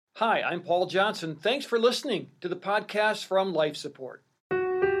Hi, I'm Paul Johnson. Thanks for listening to the podcast from Life Support.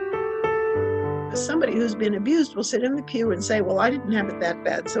 Somebody who's been abused will sit in the pew and say, well, I didn't have it that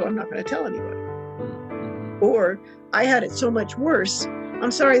bad, so I'm not going to tell anybody. Mm-hmm. Or, I had it so much worse. I'm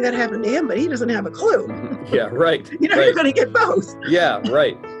sorry that happened to him, but he doesn't have a clue. Yeah, right. You're going to get both. Yeah,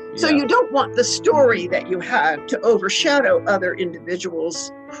 right. So you don't want the story that you have to overshadow other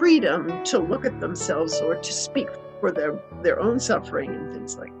individuals' freedom to look at themselves or to speak for their own suffering and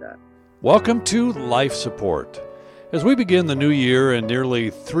things like that. Welcome to Life Support. As we begin the new year and nearly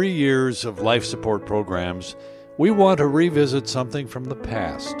 3 years of life support programs, we want to revisit something from the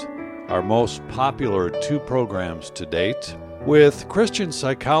past. Our most popular 2 programs to date with Christian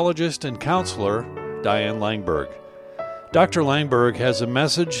psychologist and counselor Diane Langberg. Dr. Langberg has a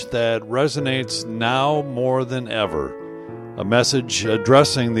message that resonates now more than ever. A message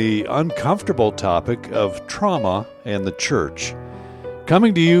addressing the uncomfortable topic of trauma and the church.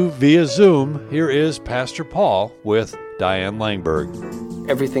 Coming to you via Zoom, here is Pastor Paul with Diane Langberg.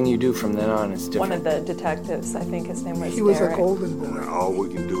 Everything you do from then on is different. One of the detectives, I think his name was He was Derek. a golden boy. All we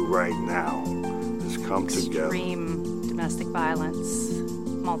can do right now is come together. Extreme domestic violence,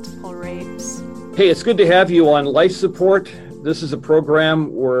 multiple rapes. Hey, it's good to have you on Life Support. This is a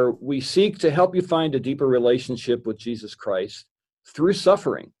program where we seek to help you find a deeper relationship with Jesus Christ through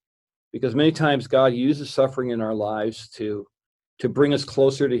suffering, because many times God uses suffering in our lives to bring us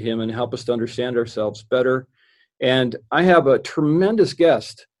closer to Him and help us to understand ourselves better. And I have a tremendous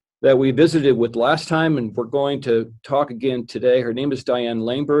guest that we visited with last time, and we're going to talk again today. Her name is Diane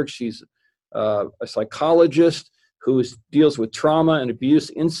Langberg. She's a psychologist who deals with trauma and abuse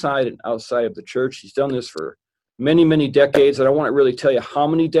inside and outside of the church. She's done this for many, many decades. I don't want to really tell you how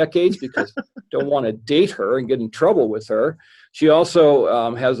many decades because I don't want to date her and get in trouble with her. She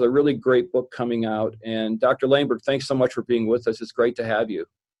also has a really great book coming out. And Dr. Langberg, thanks so much for being with us. It's great to have you.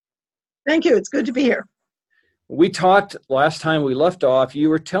 Thank you. It's good to be here. We talked last time we left off. You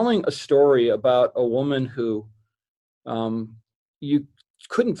were telling a story about a woman who you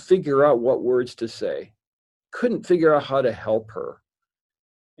couldn't figure out what words to say, couldn't figure out how to help her.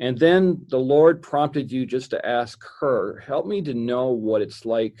 And then the Lord prompted you just to ask her, help me to know what it's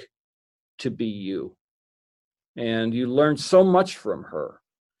like to be you. And you learned so much from her.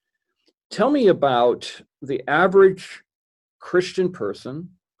 Tell me about the average Christian person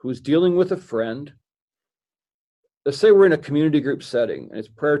who's dealing with a friend. Let's say we're in a community group setting and it's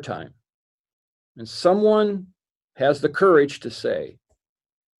prayer time. And someone has the courage to say,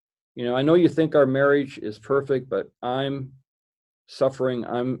 I know you think our marriage is perfect, but I'm suffering,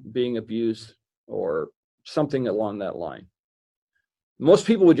 I'm being abused, or something along that line. Most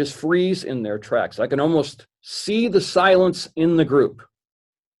people would just freeze in their tracks. I can almost see the silence in the group.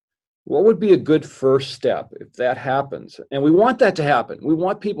 What would be a good first step if that happens? And we want that to happen. We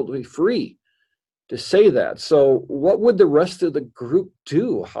want people to be free to say that. So what would the rest of the group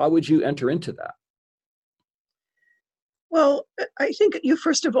do? How would you enter into that? Well, I think you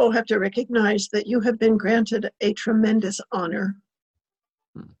first of all have to recognize that you have been granted a tremendous honor.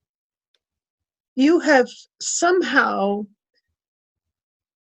 You have somehow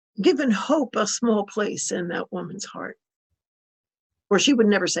given hope a small place in that woman's heart, or she would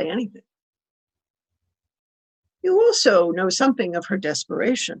never say anything. You also know something of her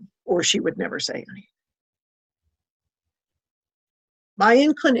desperation, or she would never say anything. My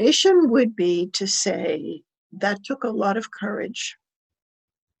inclination would be to say that took a lot of courage,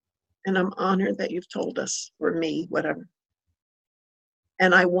 and I'm honored that you've told us, or me, whatever.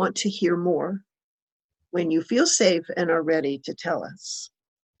 And I want to hear more when you feel safe and are ready to tell us.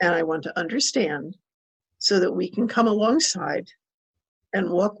 And I want to understand so that we can come alongside and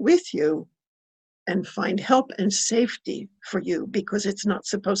walk with you and find help and safety for you, because it's not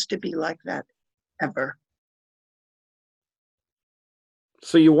supposed to be like that ever.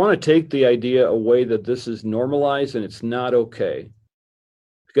 So you want to take the idea away that this is normalized and it's not okay.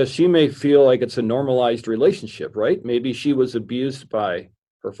 Because she may feel like it's a normalized relationship, right? Maybe she was abused by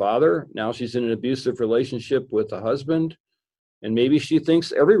her father. Now she's in an abusive relationship with a husband. And maybe she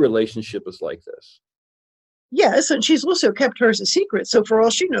thinks every relationship is like this. Yes, and she's also kept hers a secret. So for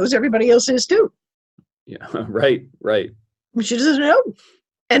all she knows, everybody else is too. Yeah, right. She doesn't know.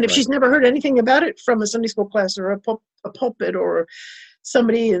 And if Right. she's never heard anything about it from a Sunday school class or a pulpit or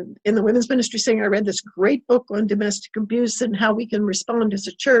somebody in the women's ministry saying, I read this great book on domestic abuse and how we can respond as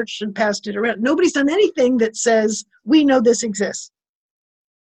a church, and passed it around. Nobody's done anything that says, we know this exists.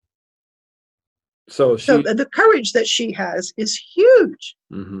 So the courage that she has is huge.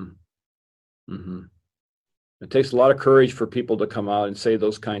 Mm-hmm. Mm-hmm. It takes a lot of courage for people to come out and say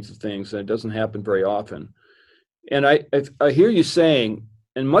those kinds of things, and it doesn't happen very often. And I hear you saying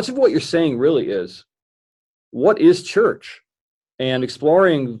And much of what you're saying really is, what is church? And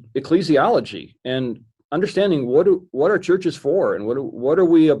exploring ecclesiology and understanding what are churches for, and what are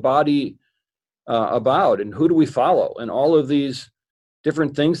we a body about, and who do we follow, and all of these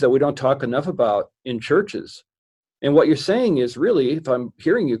different things that we don't talk enough about in churches. And what you're saying is really, if I'm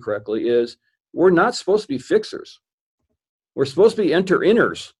hearing you correctly, is we're not supposed to be fixers. We're supposed to be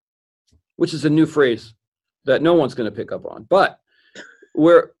enter-inners, which is a new phrase that no one's going to pick up on. But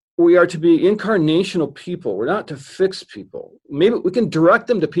we are to be incarnational people. We're not to fix people. Maybe we can direct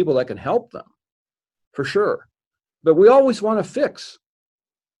them to people that can help them, for sure. But we always want to fix.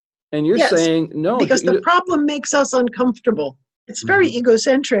 And you're saying, no. Because the problem makes us uncomfortable. It's very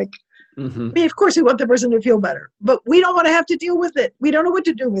egocentric. Mm-hmm. I mean, of course, we want the person to feel better, but we don't want to have to deal with it. We don't know what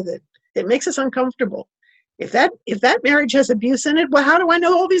to do with it. It makes us uncomfortable. If that marriage has abuse in it, well, how do I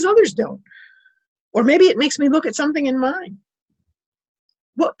know all these others don't? Or maybe it makes me look at something in mine.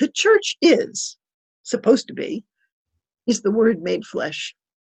 What the church is supposed to be is the Word made flesh.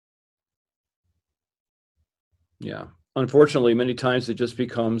 Yeah. Unfortunately, many times it just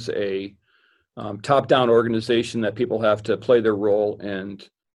becomes a top-down organization that people have to play their role, and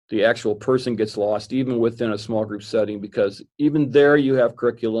the actual person gets lost even within a small group setting, because even there you have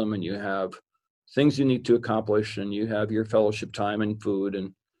curriculum and you have things you need to accomplish, and you have your fellowship time and food,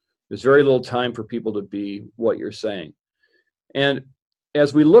 and there's very little time for people to be what you're saying. And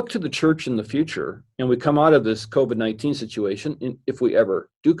as we look to the church in the future, and we come out of this COVID-19 situation, if we ever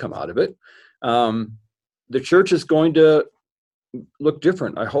do come out of it, the church is going to look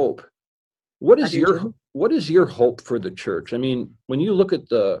different, I hope. What is your hope for the church? I mean, when you look at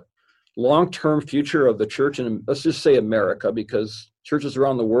the long-term future of the church, and let's just say America, because churches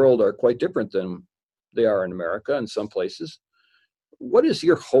around the world are quite different than they are in America in some places. What is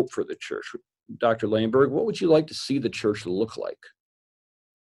your hope for the church, Dr. Laneberg? What would you like to see the church look like?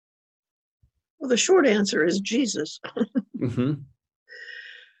 Well, the short answer is Jesus. Mm-hmm.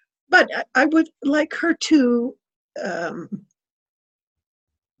 But I would like her to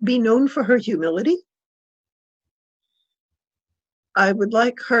be known for her humility. I would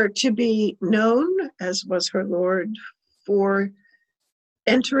like her to be known, as was her Lord, for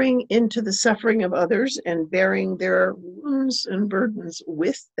entering into the suffering of others and bearing their wounds and burdens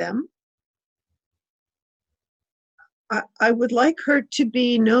with them. I would like her to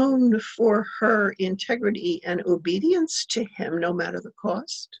be known for her integrity and obedience to him, no matter the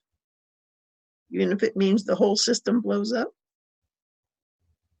cost, even if it means the whole system blows up.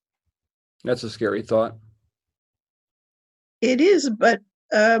 That's a scary thought. It is, but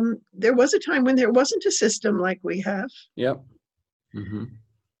there was a time when there wasn't a system like we have. Yep. Mm-hmm.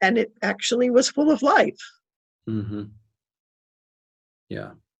 And it actually was full of life. Mm-hmm.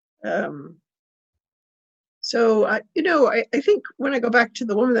 Yeah. So, I think when I go back to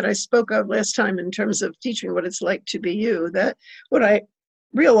the woman that I spoke of last time in terms of teaching what it's like to be you, that what I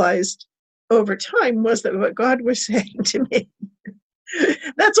realized over time was that what God was saying to me,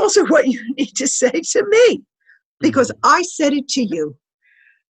 that's also what you need to say to me, because I said it to you.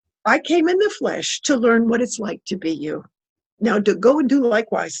 I came in the flesh to learn what it's like to be you. Now go and do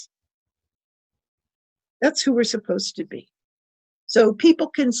likewise. That's who we're supposed to be. So people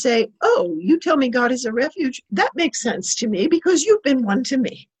can say, oh, you tell me God is a refuge. That makes sense to me because you've been one to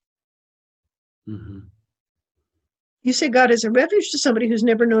me. Mm-hmm. You say God is a refuge to somebody who's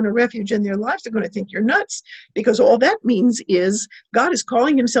never known a refuge in their life, they're going to think you're nuts, because all that means is God is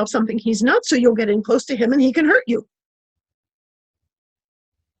calling himself something he's not, so you'll get in close to him and he can hurt you.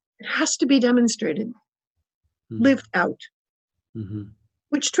 It has to be demonstrated, lived out,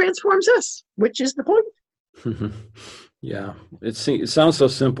 which transforms us, which is the point. Yeah, it sounds so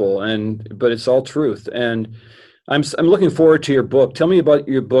simple, but it's all truth. And I'm looking forward to your book. Tell me about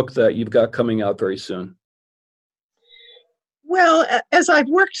your book that you've got coming out very soon. Well, as I've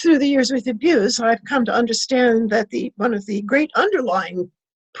worked through the years with abuse, I've come to understand that one of the great underlying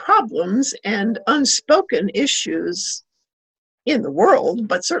problems and unspoken issues in the world,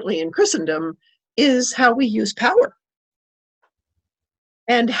 but certainly in Christendom, is how we use power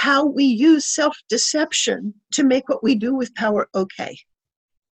and how we use self-deception to make what we do with power okay.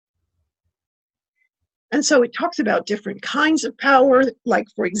 And so it talks about different kinds of power, like,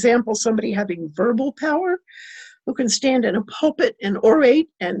 for example, somebody having verbal power, who can stand in a pulpit and orate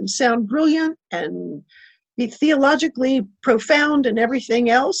and sound brilliant and be theologically profound and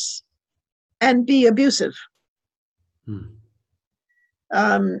everything else, and be abusive.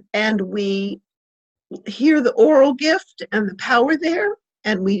 And we hear the oral gift and the power there,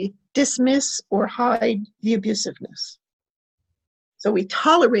 and we dismiss or hide the abusiveness. So we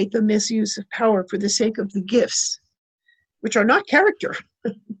tolerate the misuse of power for the sake of the gifts, which are not character.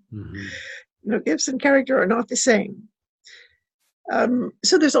 Mhm. Gifts and character are not the same.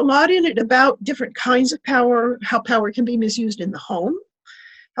 So there's a lot in it about different kinds of power, how power can be misused in the home,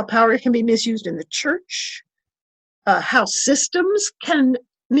 how power can be misused in the church, how systems can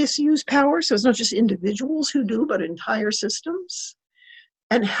misuse power. So it's not just individuals who do, but entire systems.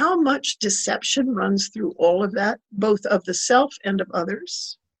 And how much deception runs through all of that, both of the self and of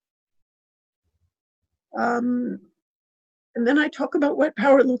others. And then I talk about what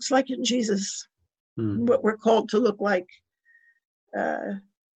power looks like in Jesus, what we're called to look like, and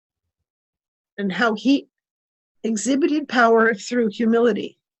how he exhibited power through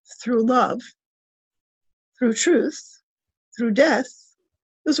humility, through love, through truth, through death.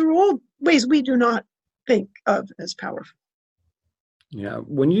 Those are all ways we do not think of as powerful. Yeah,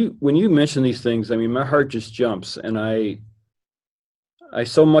 when you mention these things, I mean, my heart just jumps, and I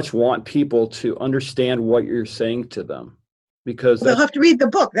so much want people to understand what you're saying to them, because They'll have to read the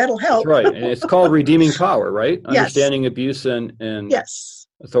book. That'll help. that's right, and it's called Redeeming Power, right? Yes. Understanding Abuse and Yes,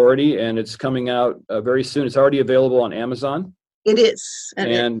 Authority, and it's coming out very soon. It's already available on Amazon. it is.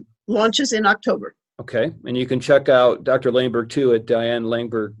 And And it launches in October. okay, and you can check out Dr. Langberg too at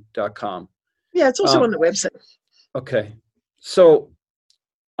dianelangberg.com. Yeah, it's also on the website. Okay, so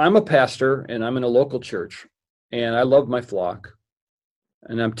I'm a pastor and I'm in a local church, and I love my flock,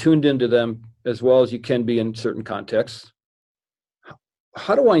 and I'm tuned into them as well as you can be in certain contexts.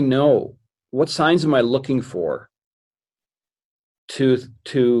 How do I know? What signs am I looking for to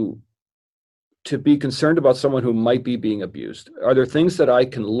be concerned about someone who might be being abused? Are there things that I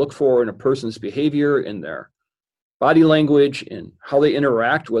can look for in a person's behavior, in their body language, in how they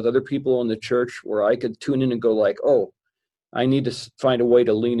interact with other people in the church, where I could tune in and go like, oh, I need to find a way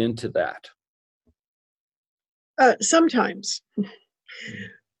to lean into that? Sometimes.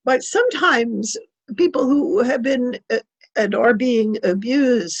 But sometimes people who have been and are being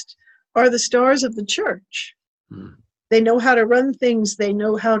abused are the stars of the church. They know how to run things. They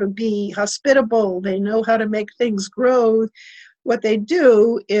know how to be hospitable. They know how to make things grow. What they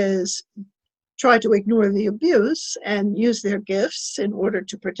do is try to ignore the abuse and use their gifts in order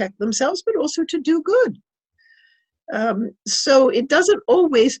to protect themselves, but also to do good. So it doesn't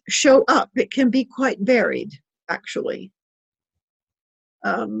always show up. It can be quite varied, actually.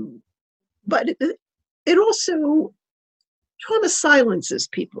 But it also, trauma silences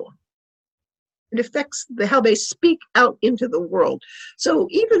people. It affects how they speak out into the world. So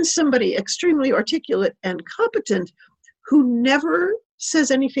even somebody extremely articulate and competent who never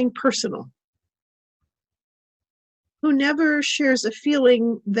says anything personal, who never shares a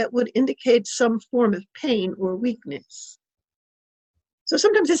feeling that would indicate some form of pain or weakness. So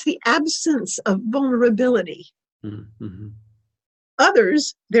sometimes it's the absence of vulnerability. Mm-hmm.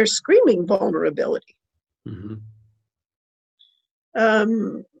 Others, they're screaming vulnerability. Mm-hmm.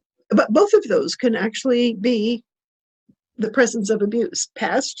 But both of those can actually be the presence of abuse,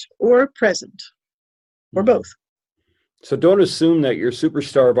 past or present, or both. So don't assume that your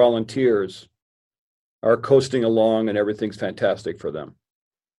superstar volunteers are coasting along and everything's fantastic for them.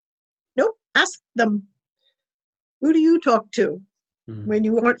 Nope. Ask them, who do you talk to when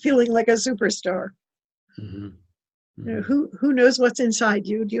you aren't feeling like a superstar? Mm-hmm. You know, who knows what's inside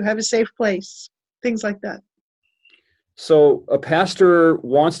you? Do you have a safe place? Things like that. So a pastor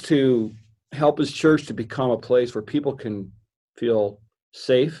wants to help his church to become a place where people can feel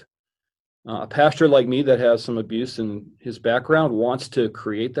safe. A pastor like me that has some abuse in his background wants to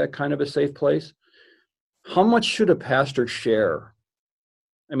create that kind of a safe place. How much should a pastor share?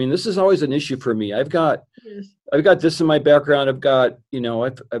 I mean, this is always an issue for me. I've got this in my background. I've got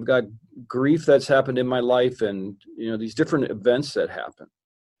grief that's happened in my life, and these different events that happen.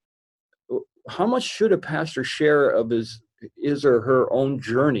 How much should a pastor share of his or her own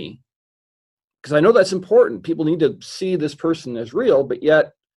journey? Because I know that's important. People need to see this person as real, but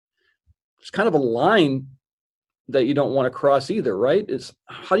yet it's kind of a line that you don't want to cross either, right?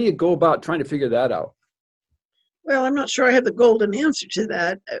 How do you go about trying to figure that out? Well, I'm not sure I have the golden answer to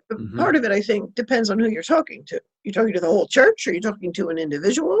that. Mm-hmm. Part of it, I think, depends on who you're talking to. You're talking to the whole church, or you're talking to an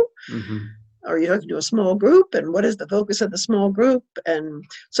individual? Mm-hmm. Or you're talking to a small group, and what is the focus of the small group? And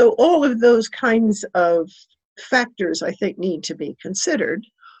so all of those kinds of factors, I think, need to be considered.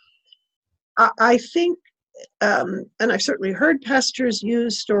 I think, and I've certainly heard pastors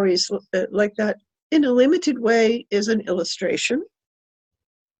use stories like that in a limited way as an illustration.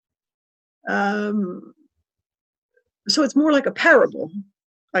 So it's more like a parable,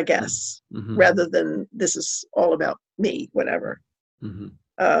 I guess, rather than this is all about me, whatever. Mm-hmm.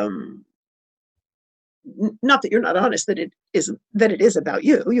 Not that you're not honest that it is about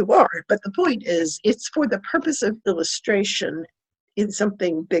you. You are, but the point is, it's for the purpose of illustration, in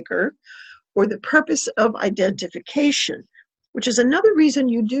something bigger, or the purpose of identification, which is another reason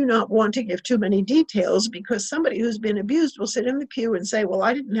you do not want to give too many details, because somebody who's been abused will sit in the pew and say, well,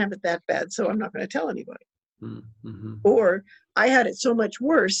 I didn't have it that bad, so I'm not going to tell anybody. Mm-hmm. Or I had it so much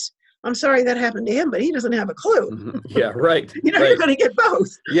worse. I'm sorry that happened to him, but he doesn't have a clue. Mm-hmm. Yeah, right. You're right. going to get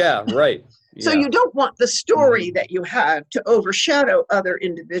both. Yeah, right. So Yeah. you don't want the story that you have to overshadow other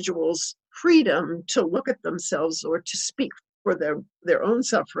individuals' freedom to look at themselves or to speak for their own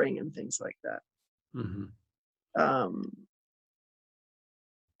suffering and things like that. Mm-hmm.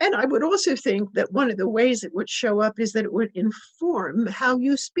 And I would also think that one of the ways it would show up is that it would inform how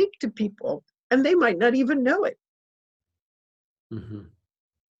you speak to people, and they might not even know it. Mm-hmm.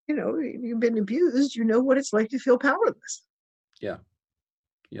 You know, if you've been abused, you know what it's like to feel powerless. Yeah.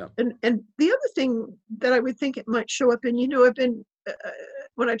 Yeah. And the other thing that I would think it might show up in, you know, I've been,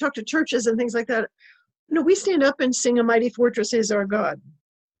 when I talk to churches and things like that, you know, we stand up and sing "A Mighty Fortress Is Our God."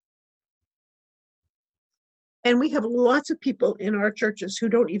 And we have lots of people in our churches who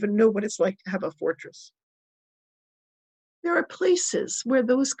don't even know what it's like to have a fortress. There are places where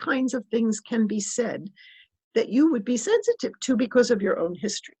those kinds of things can be said that you would be sensitive to because of your own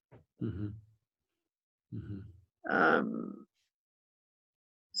history. Mm-hmm. Mm-hmm.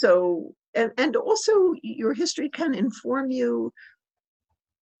 So, and also your history can inform you,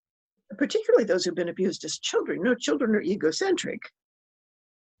 particularly those who've been abused as children. No, children are egocentric.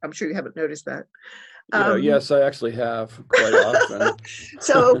 I'm sure you haven't noticed that. Yes, I actually have quite often.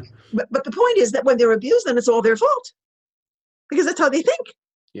 So, but the point is that when they're abused, then it's all their fault, because that's how they think.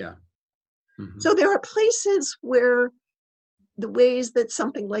 Yeah. Mm-hmm. So there are places where the ways that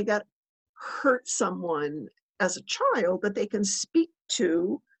something like that hurt someone as a child that they can speak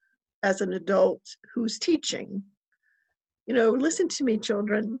to as an adult who's teaching. You know, listen to me,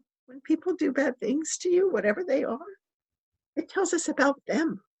 children. When people do bad things to you, whatever they are, it tells us about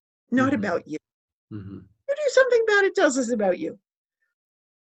them, not Mm-hmm. about you. Mm-hmm. You do something bad, it tells us about you.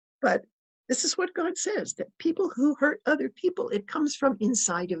 But this is what God says, that people who hurt other people, it comes from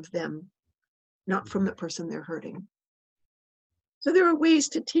inside of them, not from the person they're hurting. So there are ways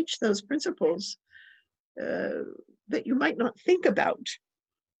to teach those principles that you might not think about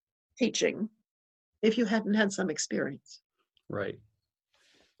teaching if you hadn't had some experience. Right.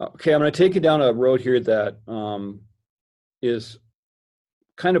 Okay, I'm going to take you down a road here that is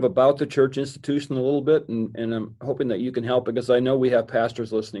kind of about the church institution a little bit, and I'm hoping that you can help, because I know we have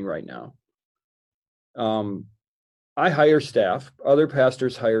pastors listening right now. I hire staff, other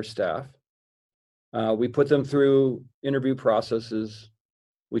pastors hire staff. We put them through interview processes,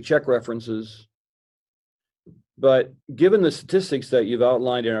 we check references. But given the statistics that you've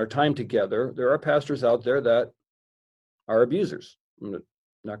outlined in our time together, there are pastors out there that are abusers. I'm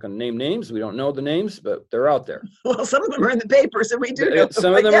not going to name names. We don't know the names, but they're out there. Well, some of them are in the papers, and we do know them.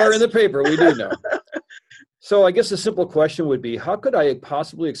 Some of them are in the paper. We do know. So I guess the simple question would be, how could I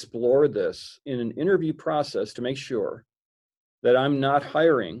possibly explore this in an interview process to make sure that I'm not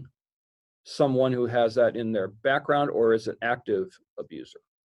hiring someone who has that in their background or is an active abuser?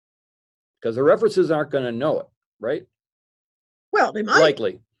 Because the references aren't going to know it, right? Well, they might.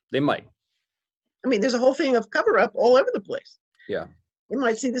 Likely. They might. I mean, there's a whole thing of cover-up all over the place. Yeah. They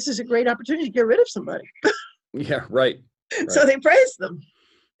might see this is a great opportunity to get rid of somebody. Yeah, right. So they praise them.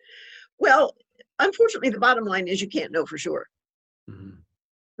 Well, unfortunately, the bottom line is you can't know for sure. Mm-hmm.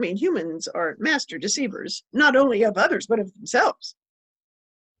 I mean, humans are master deceivers, not only of others, but of themselves.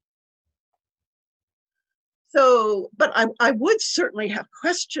 So, but I would certainly have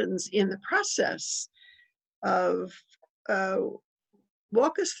questions in the process of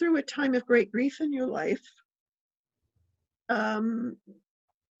walk us through a time of great grief in your life.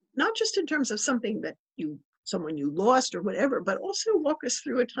 Not just in terms of something that someone you lost or whatever, but also walk us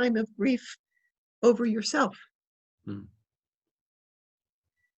through a time of grief over yourself.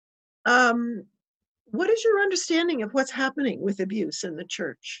 What is your understanding of what's happening with abuse in the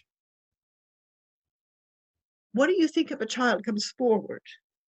church? What do you think if a child comes forward?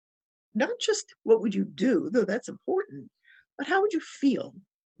 Not just what would you do, though that's important, but how would you feel?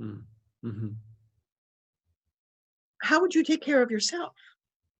 Mm-hmm. How would you take care of yourself?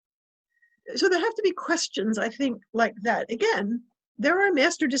 So there have to be questions, I think, like that. Again, there are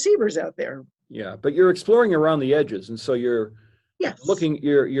master deceivers out there. Yeah, but you're exploring around the edges, and so you're looking.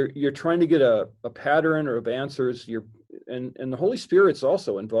 You're trying to get a pattern or of answers. And the Holy Spirit's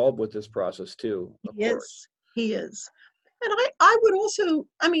also involved with this process too. Yes, He is. And I would also,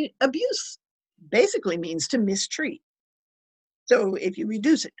 I mean, abuse basically means to mistreat. So if you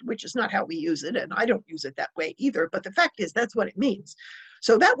reduce it, which is not how we use it, and I don't use it that way either, but the fact is that's what it means.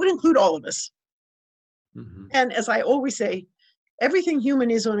 So that would include all of us. Mm-hmm. And as I always say, everything human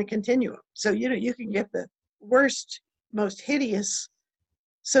is on a continuum. So, you can get the worst, most hideous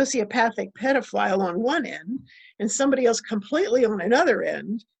sociopathic pedophile on one end and somebody else completely on another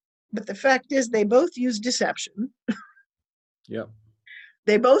end. But the fact is they both use deception. Yep.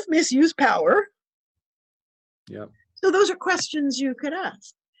 They both misuse power. Yep. So those are questions you could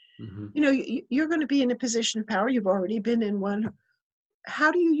ask. Mm-hmm. You're going to be in a position of power. You've already been in one.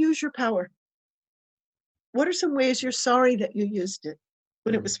 How do you use your power? What are some ways you're sorry that you used it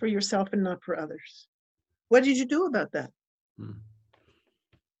when it was for yourself and not for others? What did you do about that? Mm.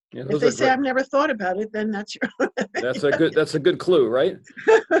 Yeah, If they say, I've never thought about it, then that's your... that's a good clue, right?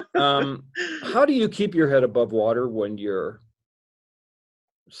 How do you keep your head above water when you're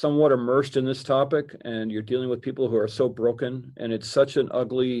somewhat immersed in this topic and you're dealing with people who are so broken and it's such an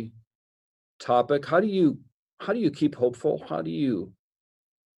ugly topic? How do you keep hopeful? How do you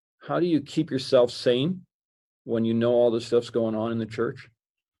keep yourself sane when you know all this stuff's going on in the church?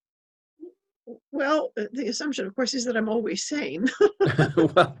 Well, the assumption, of course, is that I'm always sane.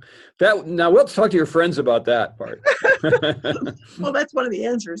 Well, now let's talk to your friends about that part. Well, that's one of the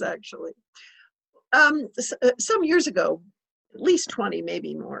answers, actually. Some years ago, at least 20,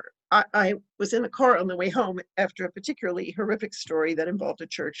 maybe more, I was in a car on the way home after a particularly horrific story that involved a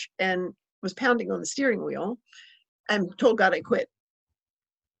church and was pounding on the steering wheel and told God I quit.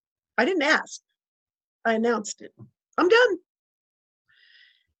 I didn't ask. I announced it. I'm done.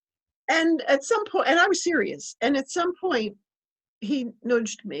 And at some point, and I was serious, and at some point, he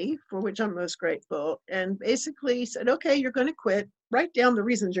nudged me, for which I'm most grateful, and basically said, okay, you're going to quit. Write down the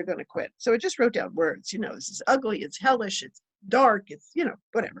reasons you're going to quit. So I just wrote down words, this is ugly, it's hellish, it's dark, it's,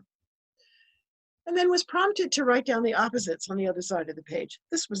 whatever. And then was prompted to write down the opposites on the other side of the page.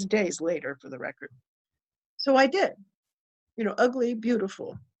 This was days later, for the record. So I did, ugly,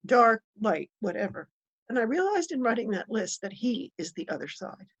 beautiful, dark, light, whatever. And I realized in writing that list that he is the other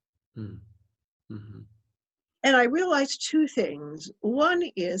side. Mm-hmm. And I realized two things. One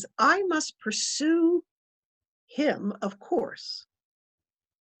is I must pursue him, of course,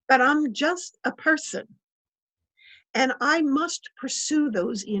 but I'm just a person. And I must pursue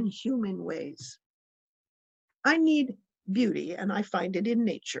those in human ways. I need beauty, and I find it in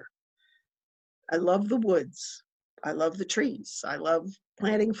nature. I love the woods. I love the trees. I love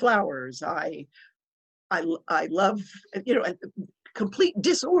planting flowers. I love, complete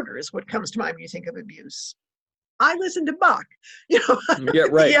disorder is what comes to mind when you think of abuse. I listen to Bach. Yeah,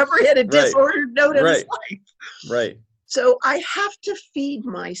 right. He ever had a disordered note in his life. Right. So I have to feed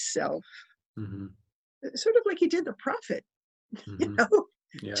myself, Mm-hmm. sort of like he did the prophet, Mm-hmm.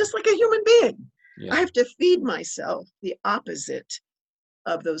 Yeah. just like a human being. Yeah. I have to feed myself the opposite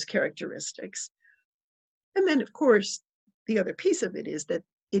of those characteristics. And then, of course, the other piece of it is that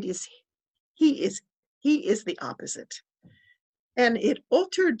he is the opposite. And it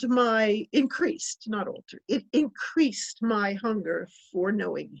increased my hunger for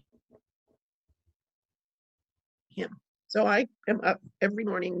knowing him. So I am up every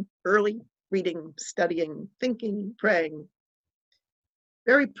morning early, reading, studying, thinking, praying.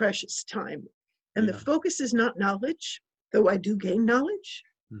 Very precious time. And Yeah. the focus is not knowledge, though I do gain knowledge.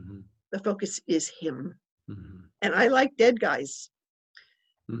 Mm-hmm. The focus is him. Mm-hmm. And I like dead guys.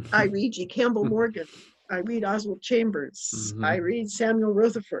 Mm-hmm. I read G. Campbell Morgan. I read Oswald Chambers. Mm-hmm. I read Samuel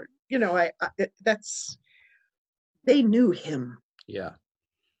Rutherford. They knew him. Yeah.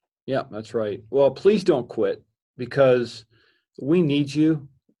 Yeah, that's right. Well, please don't quit, because we need you.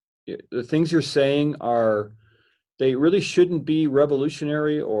 The things you're saying they really shouldn't be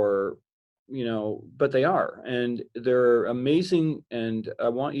revolutionary but they are, and they're amazing. And I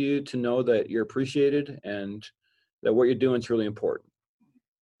want you to know that you're appreciated and that what you're doing is really important.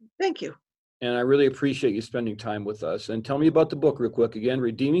 Thank you. And I really appreciate you spending time with us. And tell me about the book real quick. Again,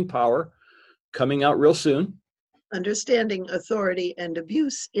 Redeeming Power, coming out real soon. Understanding Authority and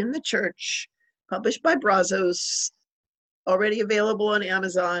Abuse in the Church, published by Brazos, already available on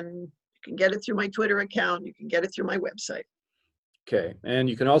Amazon. You can get it through my Twitter account. You can get it through my website. Okay. And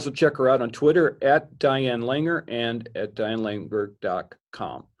you can also check her out on Twitter at Diane Langer and at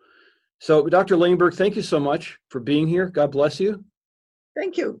DianeLangberg.com. So, Dr. Langberg, thank you so much for being here. God bless you.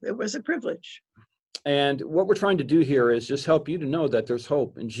 Thank you. It was a privilege. And what we're trying to do here is just help you to know that there's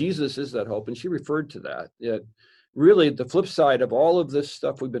hope, and Jesus is that hope. And she referred to that. That really the flip side of all of this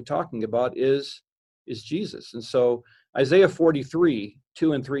stuff we've been talking about is Jesus. And so Isaiah 43,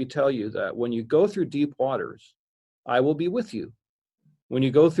 2 and 3 tell you that when you go through deep waters, I will be with you. When you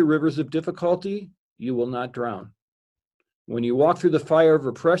go through rivers of difficulty, you will not drown. When you walk through the fire of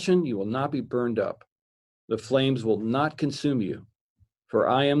oppression, you will not be burned up. The flames will not consume you, for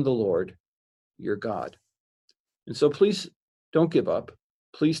I am the Lord, your God. And so please Don't give up.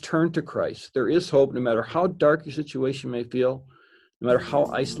 Please turn to Christ. There is hope, no matter how dark your situation may feel, no matter how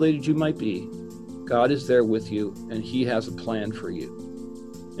isolated you might be. God is there with you, and He has a plan for you.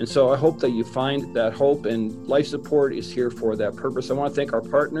 And so I hope that you find that hope, and Life Support is here for that purpose. I want to thank our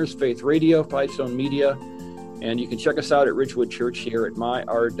partners, Faith Radio, Fivestone Media, and you can check us out at Ridgewood Church here at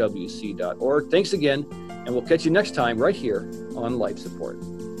myrwc.org. Thanks again, and we'll catch you next time right here on Life Support.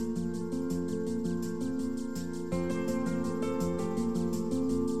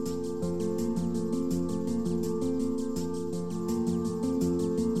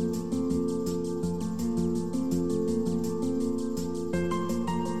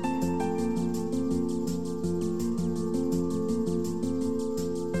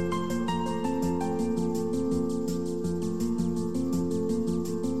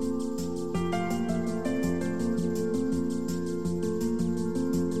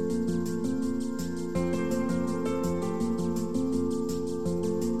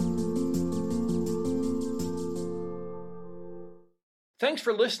 Thanks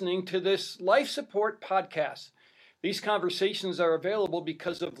for listening to this Life Support podcast. These conversations are available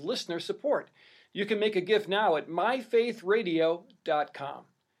because of listener support. You can make a gift now at myfaithradio.com.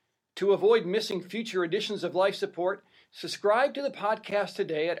 To avoid missing future editions of Life Support, subscribe to the podcast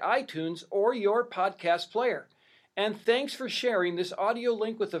today at iTunes or your podcast player. And thanks for sharing this audio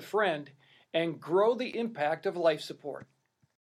link with a friend and grow the impact of Life Support.